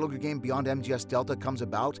original Metal Gear game beyond MGS Delta comes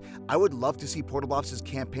about, I would love to see Portable Ops'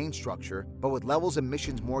 campaign structure, but with levels and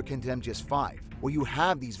missions more akin to MGS5, where you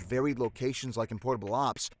have these varied locations like in Portable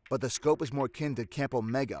Ops, but the scope is more akin to Camp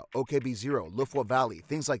Omega, OKB-0, Luftwaffe Valley,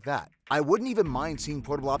 things like that. I wouldn't even mind seeing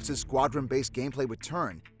Portable Ops' Squadron-based gameplay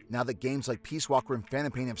return, now that games like Peace Walker and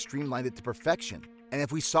Phantom Pain have streamlined it to perfection. And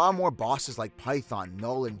if we saw more bosses like Python,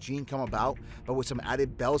 Null, and Jean come about, but with some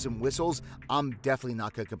added bells and whistles, I'm definitely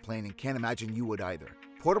not going to complain and can't imagine you would either.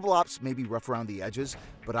 Portable Ops may be rough around the edges,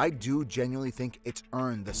 but I do genuinely think it's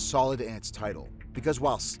earned the solid in its title. Because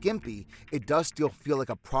while skimpy, it does still feel like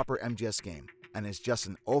a proper MGS game, and is just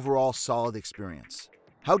an overall solid experience.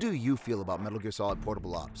 How do you feel about Metal Gear Solid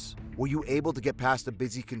Portable Ops? Were you able to get past the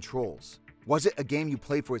busy controls? Was it a game you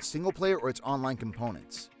played for its single player or its online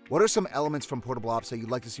components? What are some elements from Portable Ops that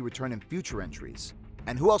you'd like to see return in future entries?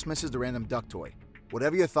 And who else misses the random duck toy?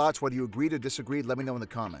 Whatever your thoughts, whether you agreed or disagreed, let me know in the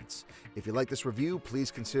comments. If you like this review,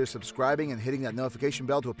 please consider subscribing and hitting that notification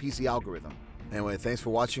bell to appease the algorithm. Anyway, thanks for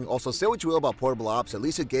watching. Also, say what you will about Portable Ops, at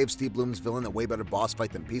least it gave Steve Bloom's villain a way better boss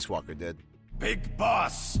fight than Peace Walker did. Big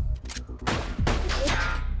Boss!